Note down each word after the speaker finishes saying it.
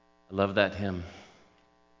I love that hymn.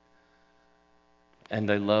 And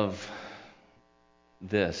I love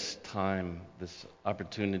this time, this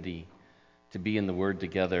opportunity to be in the Word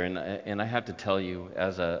together. And I have to tell you,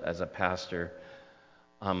 as a pastor,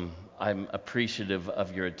 I'm appreciative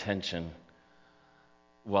of your attention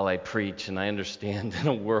while I preach. And I understand in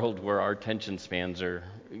a world where our attention spans are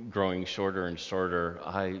growing shorter and shorter,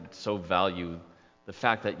 I so value the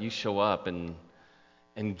fact that you show up and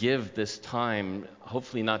give this time,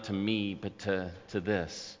 hopefully not to me, but to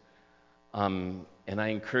this. And I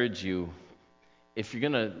encourage you, if you're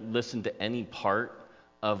going to listen to any part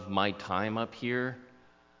of my time up here,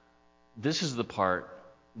 this is the part,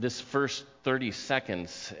 this first 30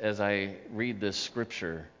 seconds as I read this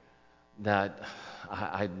scripture, that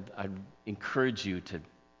I'd encourage you to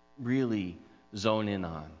really zone in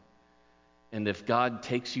on. And if God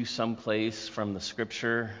takes you someplace from the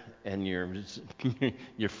scripture and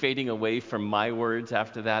you're fading away from my words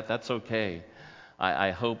after that, that's okay.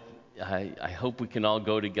 I hope we can all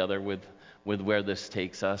go together with where this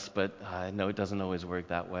takes us, but I know it doesn't always work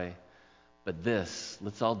that way. But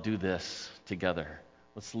let's all do this together.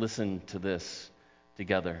 Let's listen to this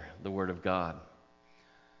together, the Word of God.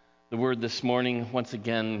 The Word this morning, once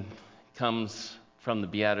again, comes from the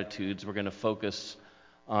Beatitudes. We're going to focus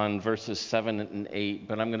on verses 7 and 8,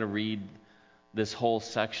 but I'm going to read this whole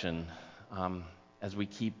section as we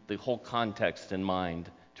keep the whole context in mind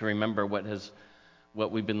to remember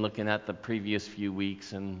what we've been looking at the previous few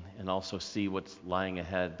weeks and also see what's lying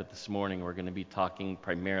ahead. But this morning we're going to be talking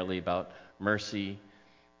primarily about mercy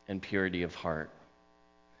and purity of heart.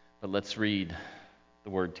 But let's read the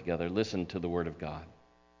Word together. Listen to the Word of God.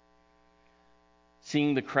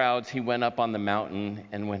 Seeing the crowds, he went up on the mountain,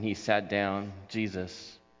 and when he sat down,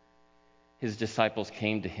 his disciples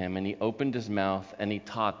came to him, and he opened his mouth, and he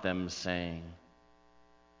taught them, saying,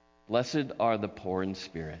 "Blessed are the poor in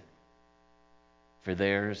spirit, for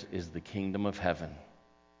theirs is the kingdom of heaven.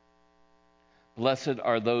 Blessed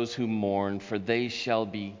are those who mourn, for they shall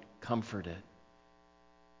be comforted.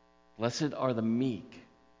 Blessed are the meek,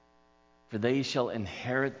 for they shall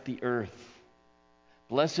inherit the earth.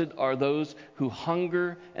 Blessed are those who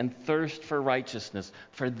hunger and thirst for righteousness,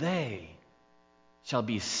 for they shall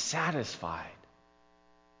be satisfied.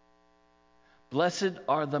 Blessed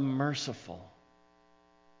are the merciful,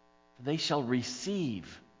 for they shall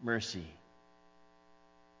receive mercy.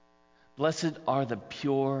 Blessed are the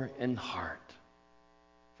pure in heart,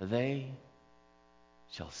 for they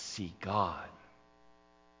shall see God.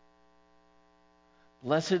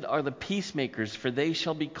 Blessed are the peacemakers, for they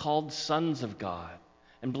shall be called sons of God.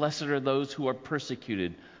 And blessed are those who are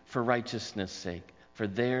persecuted for righteousness' sake, for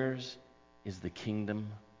theirs is the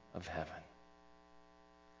kingdom of heaven."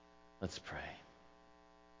 Let's pray.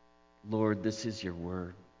 Lord, this is your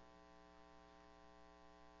word.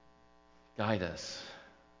 Guide us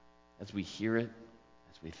as we hear it,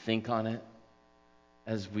 as we think on it,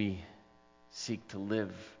 as we seek to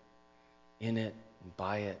live in it and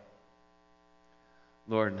by it.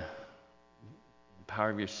 Lord, the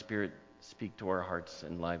power of your Spirit, speak to our hearts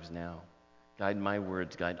and lives now. Guide my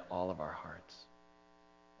words, guide all of our hearts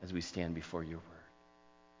as we stand before your word,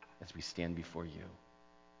 as we stand before you.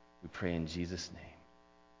 We pray in Jesus' name.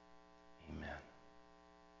 Amen.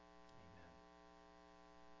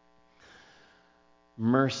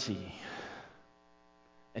 Amen. Mercy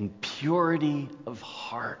and purity of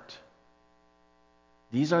heart.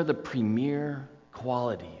 These are the premier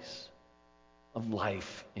qualities of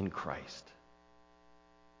life in Christ.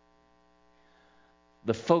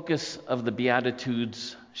 The focus of the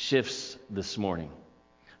Beatitudes shifts this morning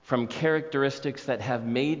from characteristics that have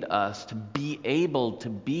made us to be able to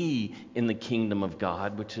be in the kingdom of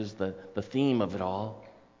God, which is the theme of it all,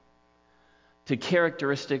 to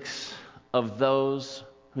characteristics of those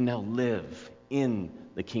who now live in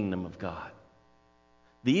the kingdom of God.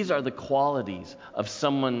 These are the qualities of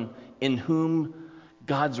someone in whom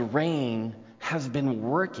God's reign has been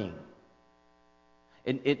working.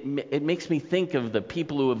 It makes me think of the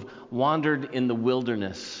people who have wandered in the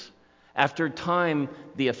wilderness. After a time,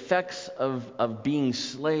 the effects of being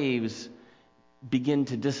slaves begin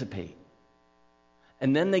to dissipate.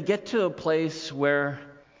 And then they get to a place where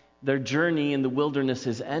their journey in the wilderness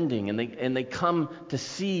is ending, and they come to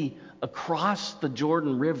see across the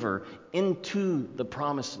Jordan River into the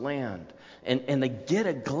promised land. And they get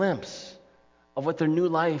a glimpse of what their new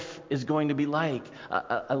life is going to be like,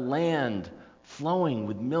 a land flowing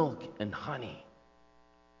with milk and honey.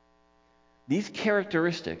 These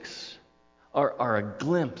characteristics are a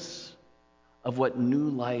glimpse of what new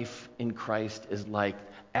life in Christ is like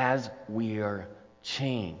as we are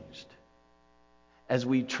changed, as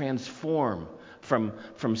we transform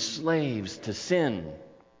from slaves to sin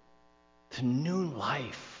to new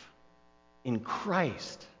life in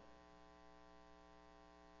Christ.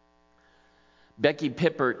 Becky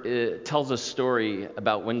Pippert tells a story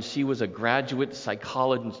about when she was in a graduate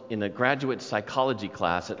psychology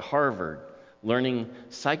class at Harvard, learning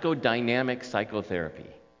psychodynamic psychotherapy.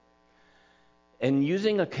 And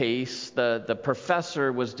using a case, the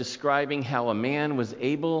professor was describing how a man was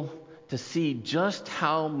able to see just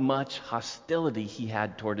how much hostility he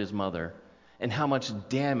had toward his mother and how much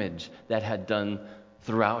damage that had done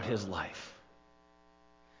throughout his life.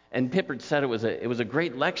 And Pippert said it was a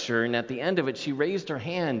great lecture, and at the end of it, she raised her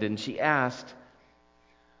hand and she asked,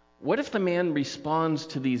 what if the man responds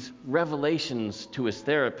to these revelations to his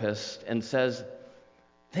therapist and says,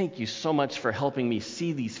 thank you so much for helping me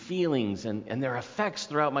see these feelings and their effects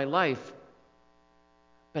throughout my life,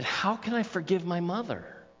 but how can I forgive my mother?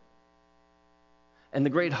 And the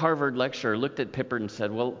great Harvard lecturer looked at Pippert and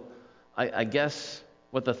said, well, I guess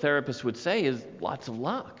what the therapist would say is lots of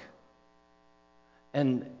luck.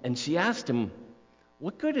 And she asked him,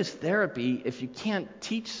 what good is therapy if you can't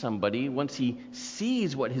teach somebody, once he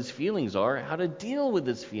sees what his feelings are, how to deal with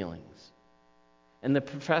his feelings? And the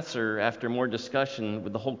professor, after more discussion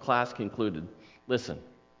with the whole class, concluded, listen,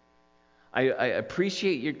 I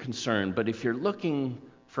appreciate your concern, but if you're looking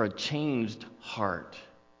for a changed heart,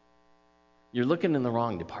 you're looking in the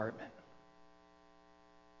wrong department.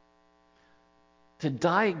 To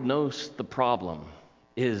diagnose the problem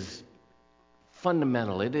is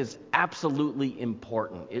fundamental. It is absolutely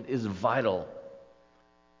important. It is vital.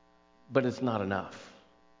 But it's not enough.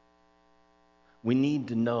 We need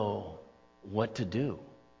to know what to do.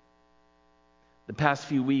 The past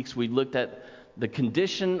few weeks, we looked at the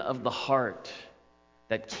condition of the heart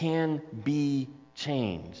that can be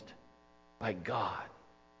changed by God.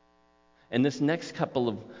 And this next couple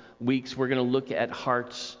of weeks, we're going to look at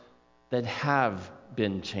hearts that have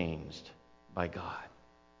been changed by God.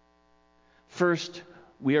 First,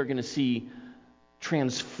 we are going to see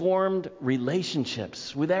transformed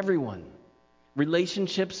relationships with everyone.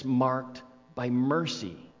 Relationships marked by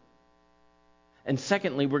mercy. And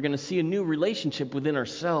secondly, we're going to see a new relationship within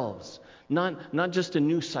ourselves. Not just a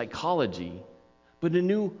new psychology, but a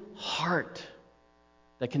new heart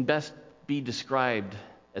that can best be described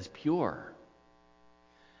as pure.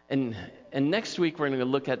 And next week, we're going to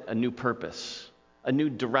look at a new purpose, a new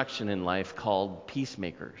direction in life called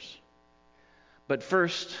peacemakers. But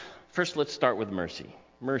first let's start with mercy.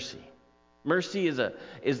 Mercy. Mercy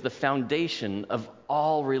is the foundation of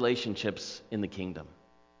all relationships in the kingdom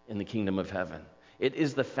of heaven. It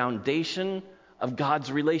is the foundation of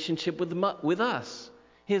God's relationship with us,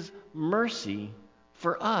 His mercy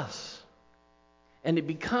for us. And it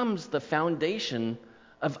becomes the foundation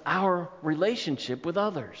of our relationship with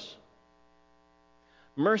others.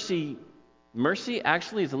 Mercy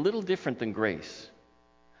actually is a little different than grace.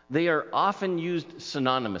 They are often used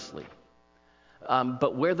synonymously.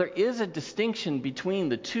 But where there is a distinction between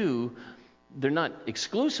the two, they're not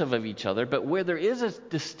exclusive of each other, but where there is a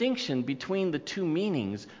distinction between the two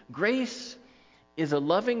meanings, grace is a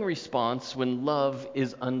loving response when love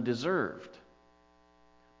is undeserved.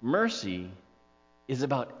 Mercy is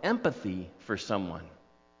about empathy for someone.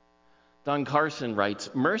 Don Carson writes,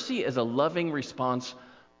 mercy is a loving response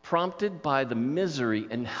prompted by the misery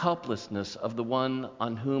and helplessness of the one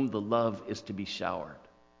on whom the love is to be showered.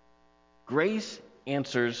 Grace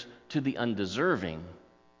answers to the undeserving.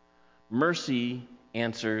 Mercy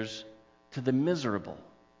answers to the miserable.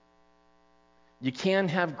 You can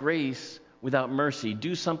have grace without mercy.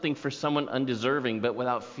 Do something for someone undeserving, but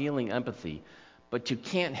without feeling empathy. But you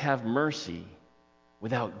can't have mercy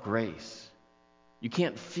without grace. You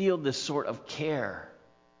can't feel this sort of care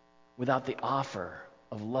without the offer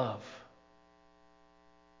of love.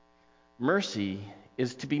 Mercy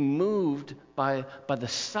is to be moved by the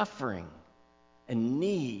suffering and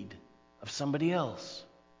need of somebody else.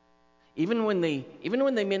 Even when they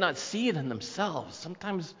may not see it in themselves,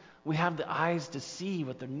 sometimes we have the eyes to see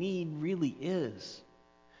what their need really is.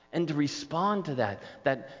 And to respond to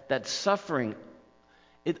that suffering,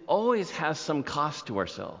 it always has some cost to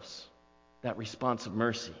ourselves, that response of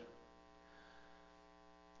mercy.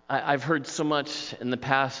 I've heard so much in the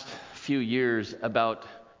past few years about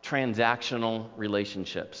transactional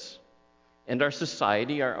relationships. And our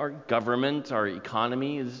society, our government, our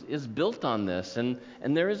economy is built on this, and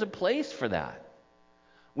there is a place for that.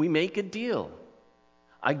 We make a deal.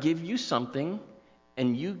 I give you something,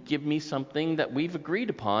 and you give me something that we've agreed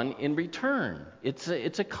upon in return. It's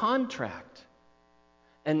a contract.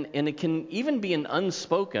 And it can even be an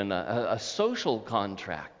unspoken, a social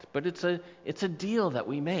contract, but it's a deal that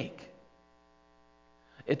we make.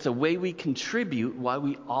 It's a way we contribute while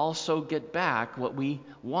we also get back what we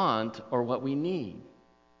want or what we need.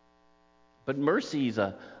 But mercy is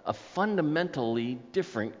a fundamentally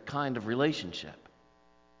different kind of relationship.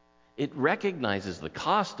 It recognizes the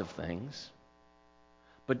cost of things,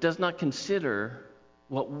 but does not consider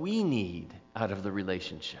what we need out of the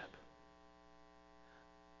relationship.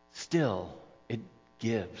 Still, it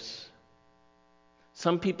gives.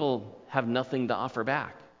 Some people have nothing to offer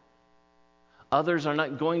back. Others are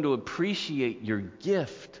not going to appreciate your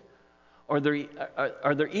gift, or they're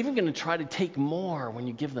even going to try to take more when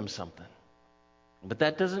you give them something. But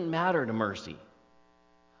that doesn't matter to mercy.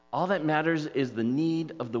 All that matters is the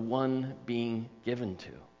need of the one being given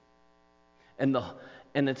to.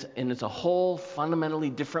 And it's a whole fundamentally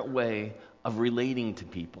different way of relating to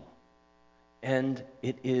people. And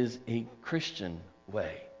it is a Christian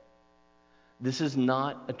way. This is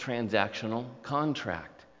not a transactional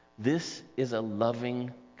contract. This is a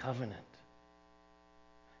loving covenant.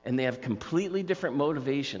 And they have completely different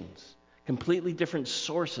motivations, completely different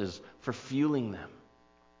sources for fueling them.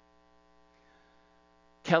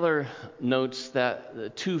 Keller notes that the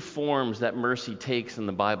two forms that mercy takes in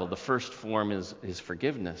the Bible. The first form is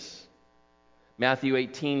forgiveness. Matthew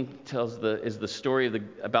 18 is the story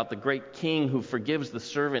about the great king who forgives the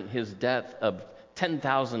servant his debt of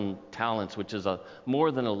 10,000 talents, which is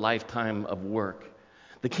more than a lifetime of work.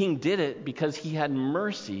 The king did it because he had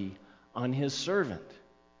mercy on his servant.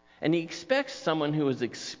 And he expects someone who has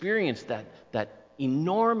experienced that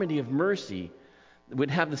enormity of mercy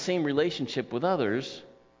would have the same relationship with others.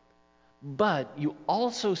 But you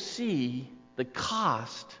also see the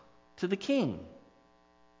cost to the king.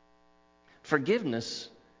 Forgiveness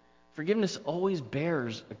always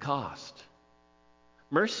bears a cost.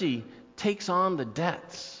 Mercy takes on the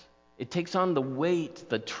debts. It takes on the weight,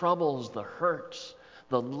 the troubles, the hurts,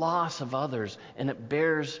 the loss of others, and it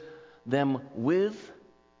bears them with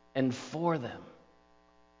and for them.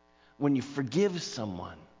 When you forgive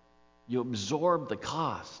someone, you absorb the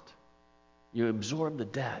cost. You absorb the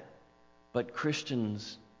debt. But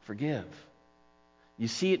Christians forgive. You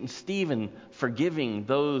see it in Stephen forgiving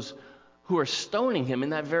those who are stoning him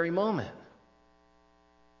in that very moment.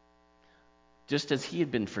 Just as he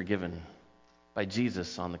had been forgiven by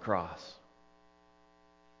Jesus on the cross.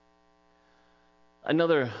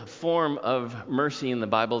 Another form of mercy in the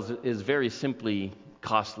Bible is very simply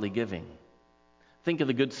costly giving. Think of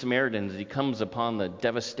the Good Samaritan as he comes upon the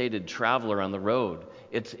devastated traveler on the road.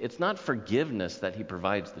 It's not forgiveness that he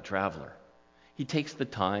provides the traveler. He takes the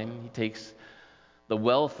time, he takes the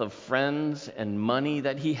wealth of friends and money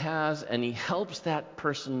that he has, and he helps that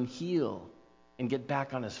person heal and get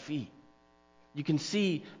back on his feet. You can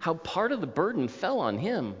see how part of the burden fell on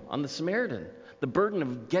him, on the Samaritan. The burden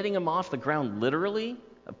of getting him off the ground literally,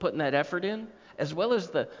 of putting that effort in, as well as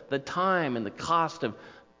the time and the cost of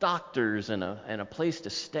doctors and a place to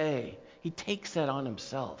stay. He takes that on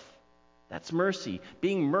himself. That's mercy.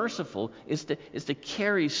 Being merciful is to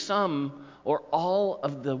carry some or all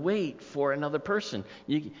of the weight for another person.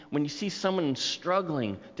 When you see someone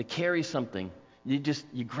struggling to carry something,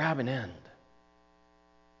 you grab an end.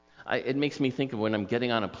 It makes me think of when I'm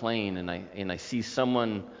getting on a plane and I see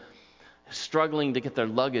someone struggling to get their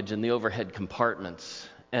luggage in the overhead compartments.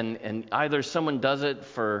 And either someone does it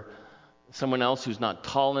for someone else who's not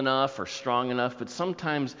tall enough or strong enough, but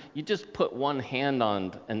sometimes you just put one hand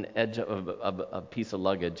on an edge of a piece of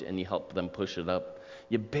luggage and you help them push it up.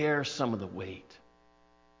 You bear some of the weight.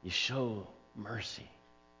 You show mercy.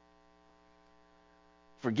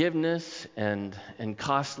 Forgiveness and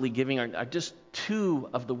costly giving are just two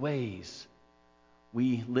of the ways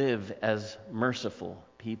we live as merciful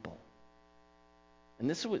people. And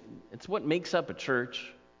it's what makes up a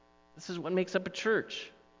church. This is what makes up a church.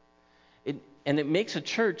 It makes a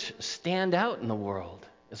church stand out in the world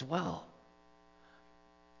as well.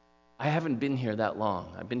 I haven't been here that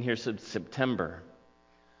long. I've been here since September.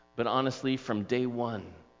 But honestly, from day one,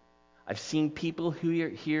 I've seen people who are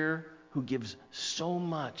here who gives so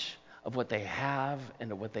much of what they have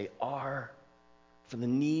and of what they are for the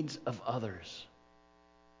needs of others.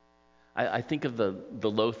 I think of the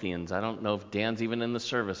Lothians. I don't know if Dan's even in the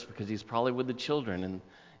service because he's probably with the children.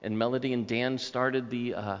 And Melody and Dan started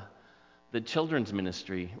the children's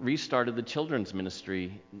ministry, restarted the children's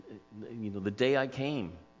ministry, the day I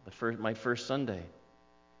came, my first Sunday.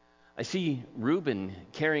 I see Reuben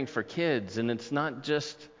caring for kids, and it's not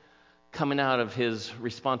just coming out of his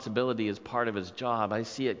responsibility as part of his job. I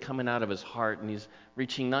see it coming out of his heart, and he's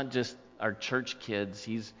reaching not just our church kids,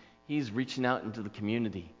 he's reaching out into the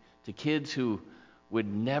community to kids who would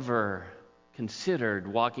never considered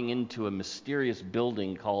walking into a mysterious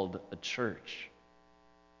building called a church.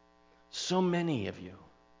 So many of you.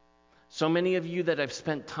 So many of you that I've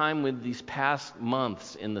spent time with these past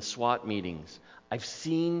months in the SWAT meetings, I've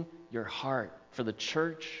seen your heart for the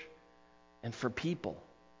church and for people.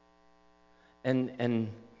 And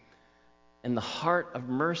the heart of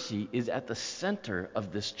mercy is at the center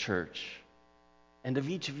of this church and of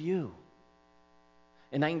each of you.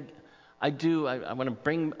 And I want to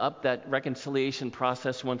bring up that reconciliation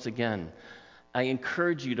process once again. I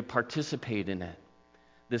encourage you to participate in it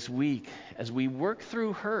this week as we work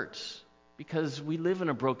through hurts, because we live in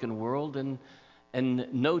a broken world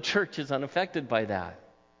and no church is unaffected by that.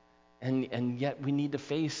 And yet we need to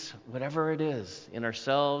face whatever it is in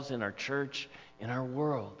ourselves, in our church, in our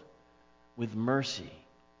world with mercy,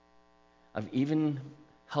 of even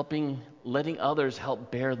letting others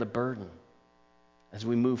help bear the burden as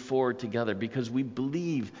we move forward together, because we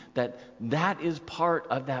believe that that is part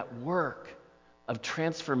of that work of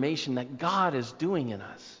transformation that God is doing in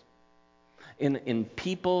us, in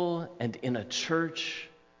people and in a church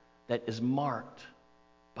that is marked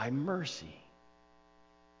by mercy.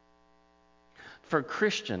 For a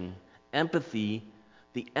Christian, empathy,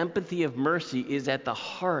 the empathy of mercy is at the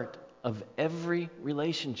heart of every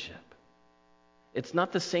relationship. It's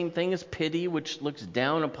not the same thing as pity, which looks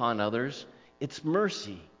down upon others. It's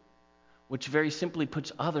mercy, which very simply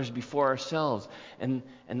puts others before ourselves. And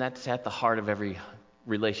that's at the heart of every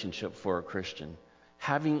relationship for a Christian.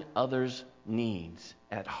 Having others' needs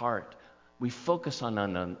at heart. We focus on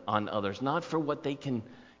others, not for what they can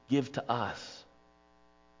give to us,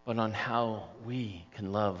 but on how we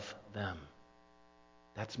can love them.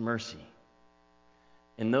 That's mercy.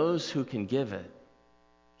 And those who can give it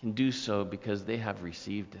can do so because they have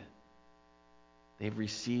received it. They've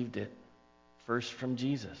received it first from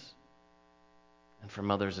Jesus and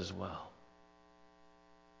from others as well.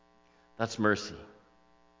 That's mercy.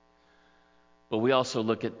 But we also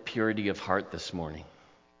look at purity of heart this morning.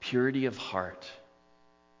 Purity of heart.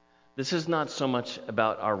 This is not so much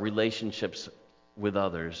about our relationships with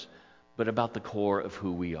others, but about the core of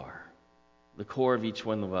who we are. The core of each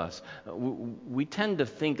one of us. We tend to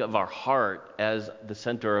think of our heart as the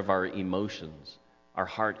center of our emotions. Our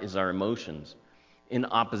heart is our emotions. In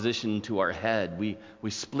opposition to our head, we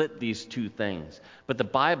split these two things. But the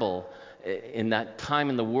Bible, in that time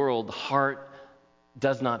in the world, heart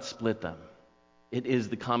does not split them. It is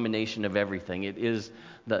the combination of everything. It is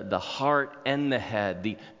the heart and the head,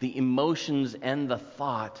 the emotions and the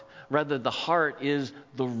thought. Rather, the heart is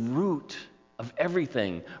the root of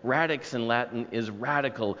everything. Radix in Latin is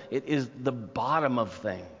radical. It is the bottom of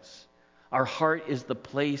things. Our heart is the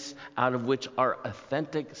place out of which our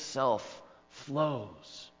authentic self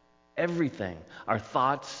flows. Everything. Our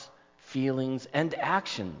thoughts, feelings, and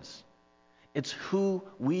actions. It's who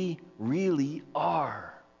we really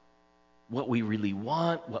are. What we really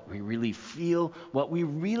want, what we really feel, what we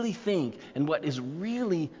really think, and what is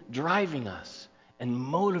really driving us and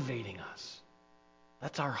motivating us.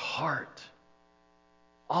 That's our heart.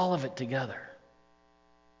 All of it together.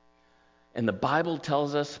 And the Bible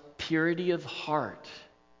tells us purity of heart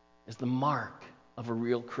is the mark of a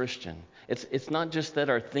real Christian. It's not just that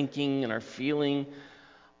our thinking and our feeling,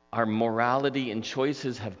 our morality and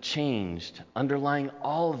choices have changed. Underlying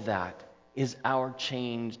all of that is our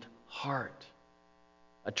changed heart.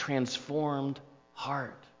 A transformed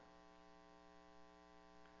heart.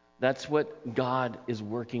 That's what God is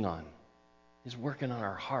working on. He's working on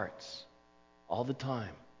our hearts all the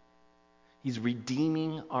time. He's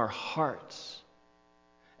redeeming our hearts.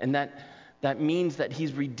 And that means that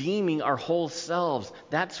He's redeeming our whole selves.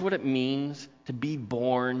 That's what it means to be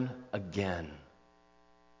born again.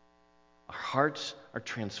 Our hearts are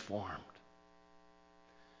transformed.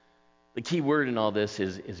 The key word in all this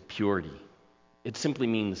is purity. It simply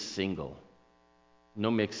means single. No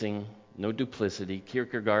mixing, no duplicity.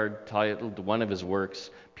 Kierkegaard titled one of his works,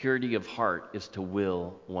 Purity of Heart is to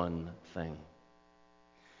will one thing.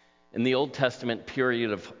 In the Old Testament, purity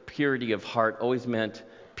of heart always meant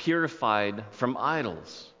purified from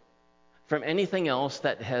idols, from anything else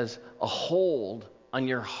that has a hold on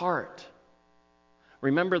your heart.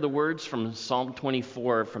 Remember the words from Psalm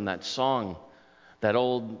 24, from that song, that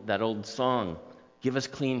old song, give us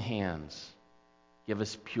clean hands, give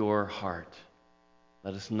us pure heart.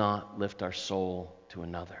 Let us not lift our soul to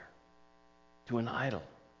another, to an idol.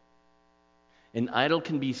 An idol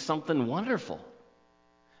can be something wonderful,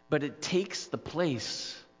 but it takes the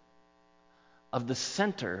place of the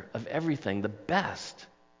center of everything, the best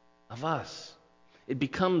of us. It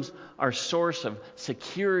becomes our source of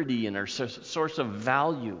security and our source of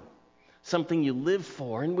value, something you live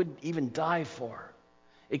for and would even die for.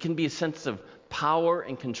 It can be a sense of power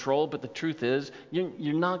and control, but the truth is,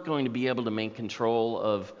 you're not going to be able to make control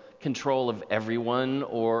of everyone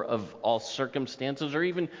or of all circumstances or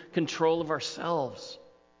even control of ourselves.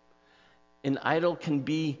 An idol can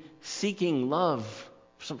be seeking love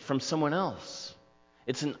from someone else.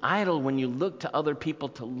 It's an idol when you look to other people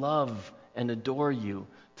to love and adore you,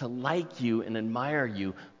 to like you and admire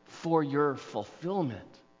you for your fulfillment.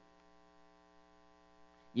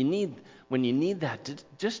 When you need that,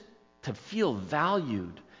 just to feel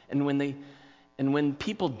valued. And when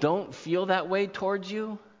people don't feel that way towards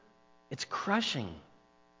you, it's crushing.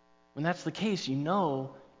 When that's the case, you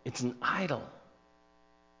know it's an idol.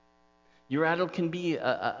 Your idol can be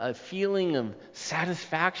a feeling of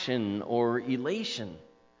satisfaction or elation.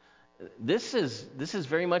 This has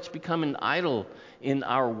very much become an idol in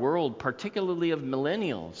our world, particularly of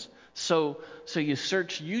millennials. So you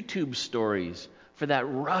search YouTube stories for that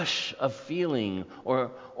rush of feeling,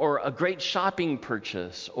 or a great shopping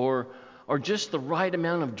purchase, or just the right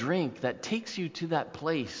amount of drink that takes you to that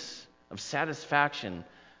place of satisfaction.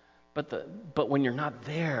 But when you're not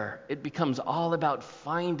there, it becomes all about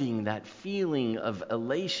finding that feeling of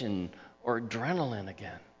elation or adrenaline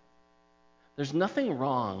again. There's nothing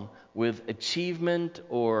wrong with achievement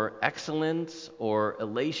or excellence or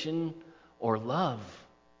elation or love.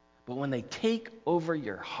 But when they take over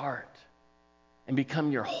your heart and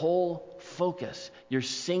become your whole focus, your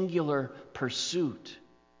singular pursuit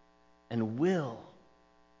and will,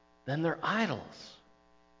 then they're idols.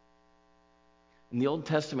 And the Old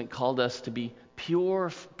Testament called us to be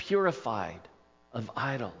purified of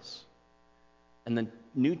idols. And the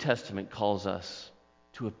New Testament calls us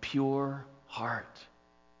to a pure heart.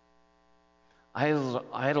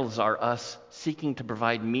 Idols are us seeking to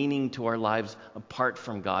provide meaning to our lives apart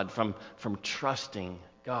from God, from trusting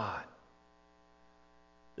God.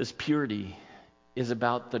 This purity is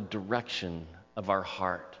about the direction of our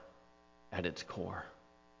heart at its core.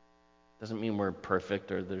 Doesn't mean we're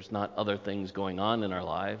perfect or there's not other things going on in our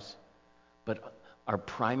lives, but our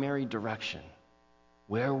primary direction,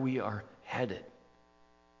 where we are headed.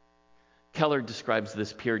 Keller describes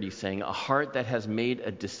this purity saying, a heart that has made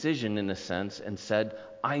a decision in a sense and said,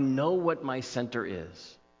 I know what my center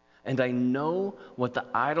is, and I know what the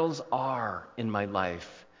idols are in my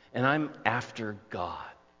life, and I'm after God.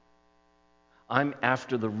 I'm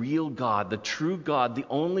after the real God, the true God, the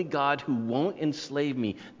only God who won't enslave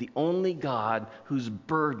me, the only God whose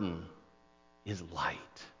burden is light.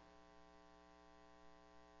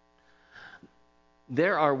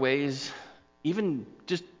 There are ways, even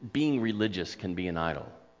just being religious can be an idol,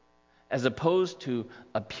 as opposed to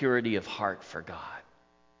a purity of heart for God.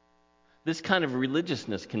 This kind of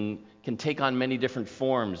religiousness can take on many different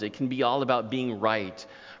forms. It can be all about being right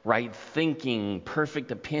thinking,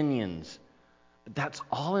 perfect opinions. But that's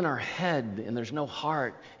all in our head, and there's no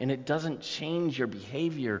heart, and it doesn't change your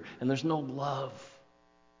behavior, and there's no love.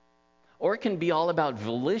 Or it can be all about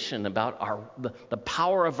volition, about the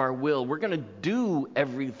power of our will. We're going to do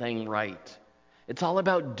everything right. It's all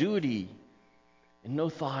about duty, and no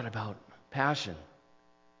thought about passion.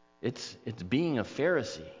 It's being a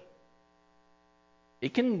Pharisee.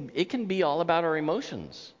 It can be all about our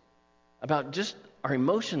emotions, about just our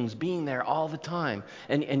emotions being there all the time.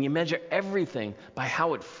 And you measure everything by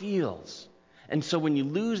how it feels. And so when you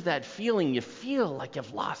lose that feeling, you feel like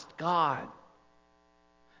you've lost God.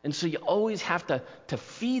 And so you always have to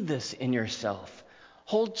feed this in yourself.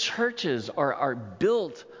 Whole churches are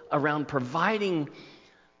built around providing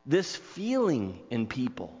this feeling in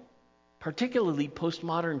people, particularly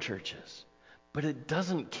postmodern churches. But it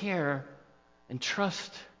doesn't care and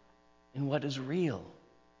trust in what is real.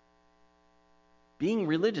 Being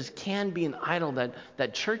religious can be an idol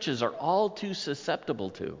that churches are all too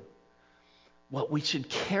susceptible to. What we should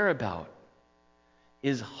care about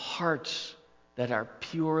is hearts that are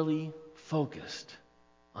purely focused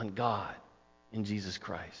on God in Jesus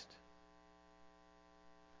Christ.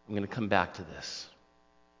 I'm going to come back to this.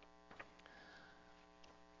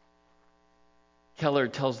 Keller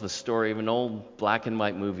tells the story of an old black and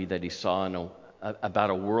white movie that he saw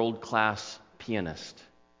about a world-class pianist.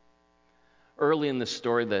 Early in the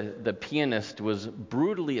story, the pianist was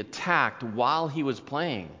brutally attacked while he was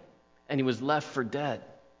playing, and he was left for dead.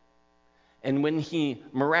 And when he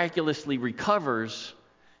miraculously recovers,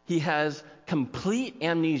 he has complete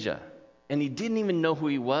amnesia, and he didn't even know who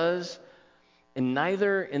he was, and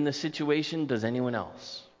neither in the situation does anyone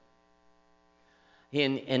else.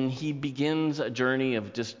 And he begins a journey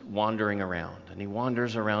of just wandering around, and he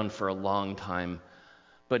wanders around for a long time.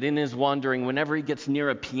 But in his wandering, whenever he gets near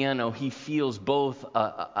a piano, he feels both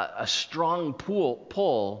a strong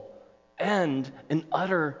pull and an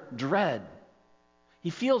utter dread. He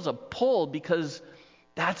feels a pull because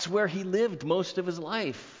that's where he lived most of his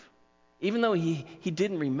life, even though he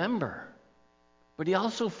didn't remember. But he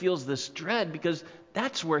also feels this dread because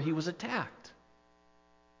that's where he was attacked.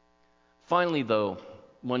 Finally, though,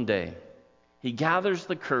 one day, he gathers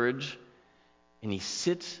the courage and he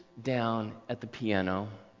sits down at the piano,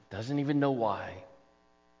 doesn't even know why.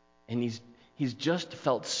 And he's just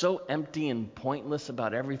felt so empty and pointless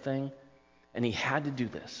about everything, and he had to do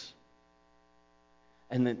this.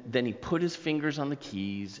 And then he put his fingers on the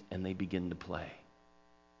keys and they begin to play.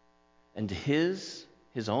 And to his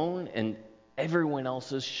own and everyone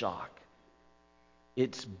else's shock,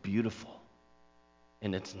 it's beautiful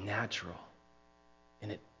and it's natural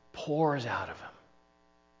and it pours out of him.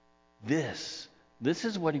 This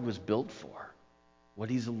is what he was built for, what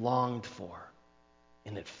he's longed for,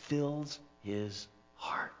 and it fills his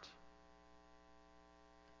heart.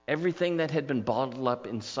 Everything that had been bottled up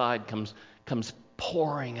inside comes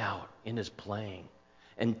pouring out in his playing,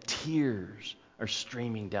 and tears are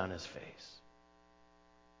streaming down his face.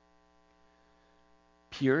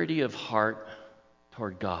 Purity of heart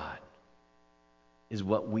toward God is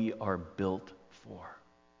what we are built for.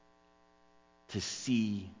 To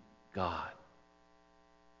see God.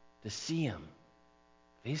 To see Him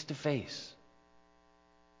face to face.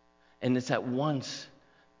 And it's at once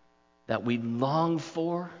that we long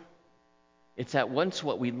for. It's at once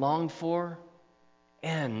what we long for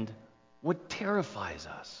and what terrifies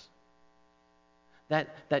us.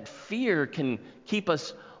 That fear can keep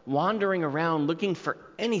us wandering around looking for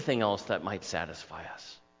anything else that might satisfy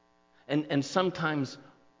us. And sometimes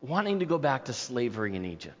wanting to go back to slavery in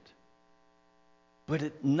Egypt.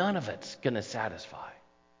 But none of it's going to satisfy.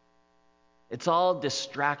 It's all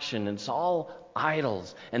distraction. It's all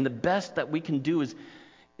idols. And the best it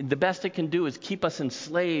can do is keep us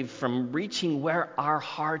enslaved from reaching where our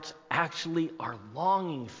hearts actually are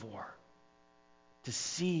longing for. To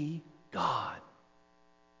see God.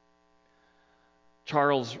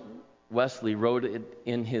 Charles Wesley wrote it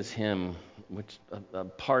in his hymn, which a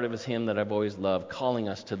part of his hymn that I've always loved, calling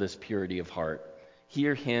us to this purity of heart.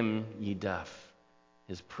 Hear him, ye deaf,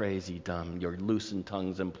 his praise ye dumb, your loosened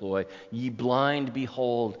tongues employ. Ye blind,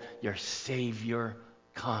 behold, your Savior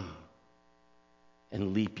come,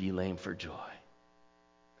 and leap ye lame for joy.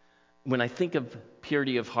 When I think of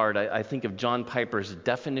purity of heart, I think of John Piper's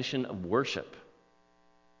definition of worship.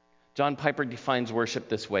 John Piper defines worship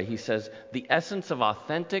this way. He says, the essence of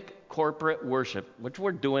authentic corporate worship, which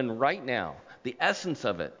we're doing right now, the essence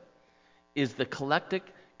of it is the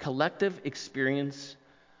collective experience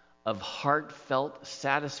of heartfelt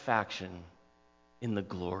satisfaction in the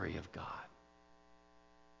glory of God.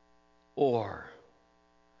 Or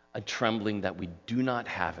a trembling that we do not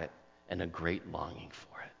have it and a great longing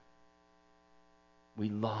for it. We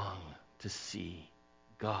long to see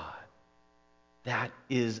God. That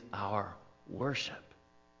is our worship.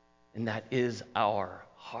 And that is our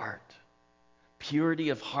heart. Purity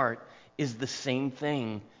of heart is the same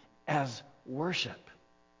thing as worship.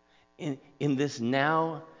 In this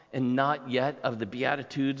now and not yet of the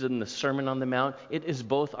Beatitudes and the Sermon on the Mount, it is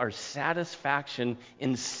both our satisfaction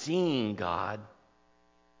in seeing God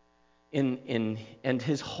and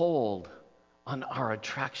His hold on our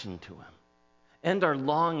attraction to Him, and our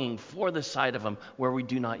longing for the sight of Him where we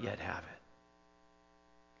do not yet have it.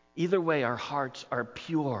 Either way, our hearts are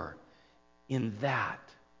pure in that.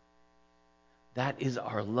 That is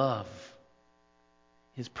our love,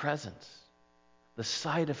 His presence, the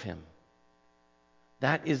sight of Him.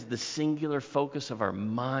 That is the singular focus of our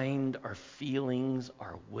mind, our feelings,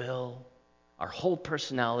 our will, our whole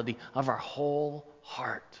personality, of our whole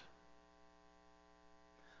heart.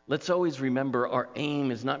 Let's always remember our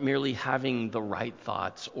aim is not merely having the right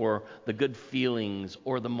thoughts or the good feelings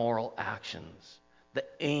or the moral actions. The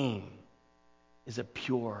aim is a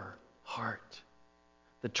pure heart,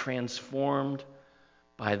 the transformed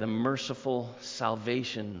by the merciful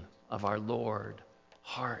salvation of our Lord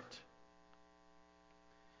heart.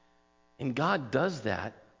 And God does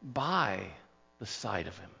that by the sight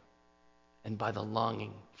of Him and by the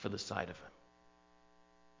longing for the sight of Him.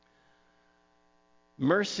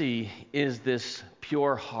 Mercy is this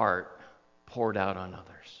pure heart poured out on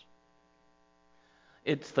others.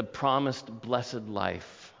 It's the promised blessed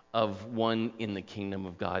life of one in the kingdom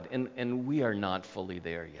of God. And we are not fully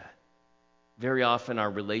there yet. Very often our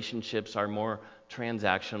relationships are more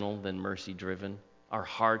transactional than mercy-driven. Our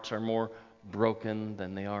hearts are more broken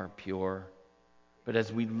than they are pure. But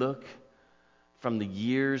as we look from the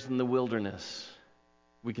years in the wilderness,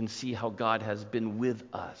 we can see how God has been with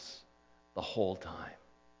us the whole time,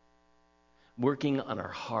 working on our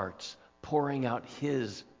hearts, pouring out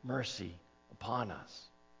His mercy upon us.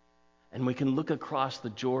 And we can look across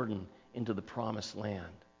the Jordan into the promised land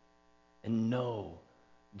and know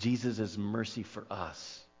Jesus' mercy for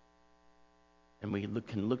us. And we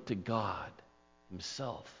can look to God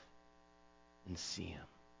himself and see him.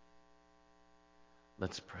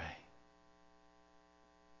 Let's pray.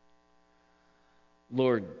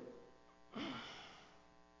 Lord,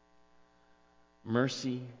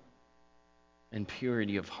 mercy and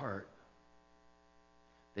purity of heart,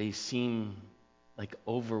 they seem like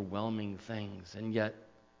overwhelming things, and yet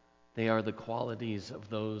they are the qualities of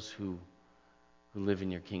those who live in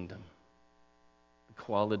your kingdom. The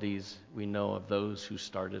qualities we know of those who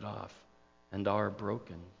started off and are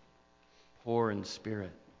broken, poor in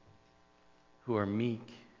spirit, who are meek,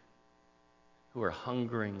 who are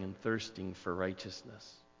hungering and thirsting for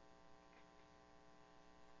righteousness.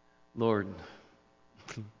 Lord,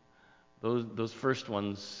 those first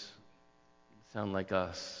ones sound like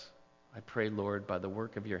us. I pray, Lord, by the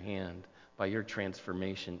work of your hand, by your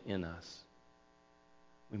transformation in us,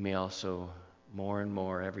 we may also more and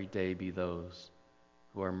more every day be those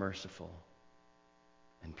who are merciful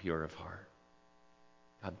and pure of heart.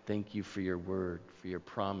 God, thank you for your word, for your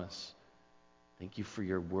promise. Thank you for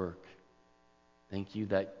your work. Thank you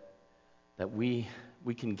that we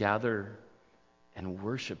can gather and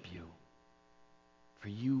worship you, for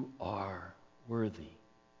you are worthy.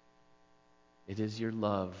 It is your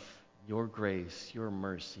love, your grace, your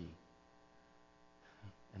mercy,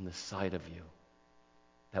 and the sight of you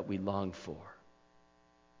that we long for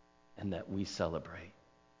and that we celebrate.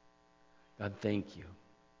 God, thank you.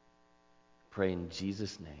 Pray in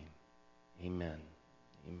Jesus' name. Amen.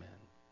 Amen.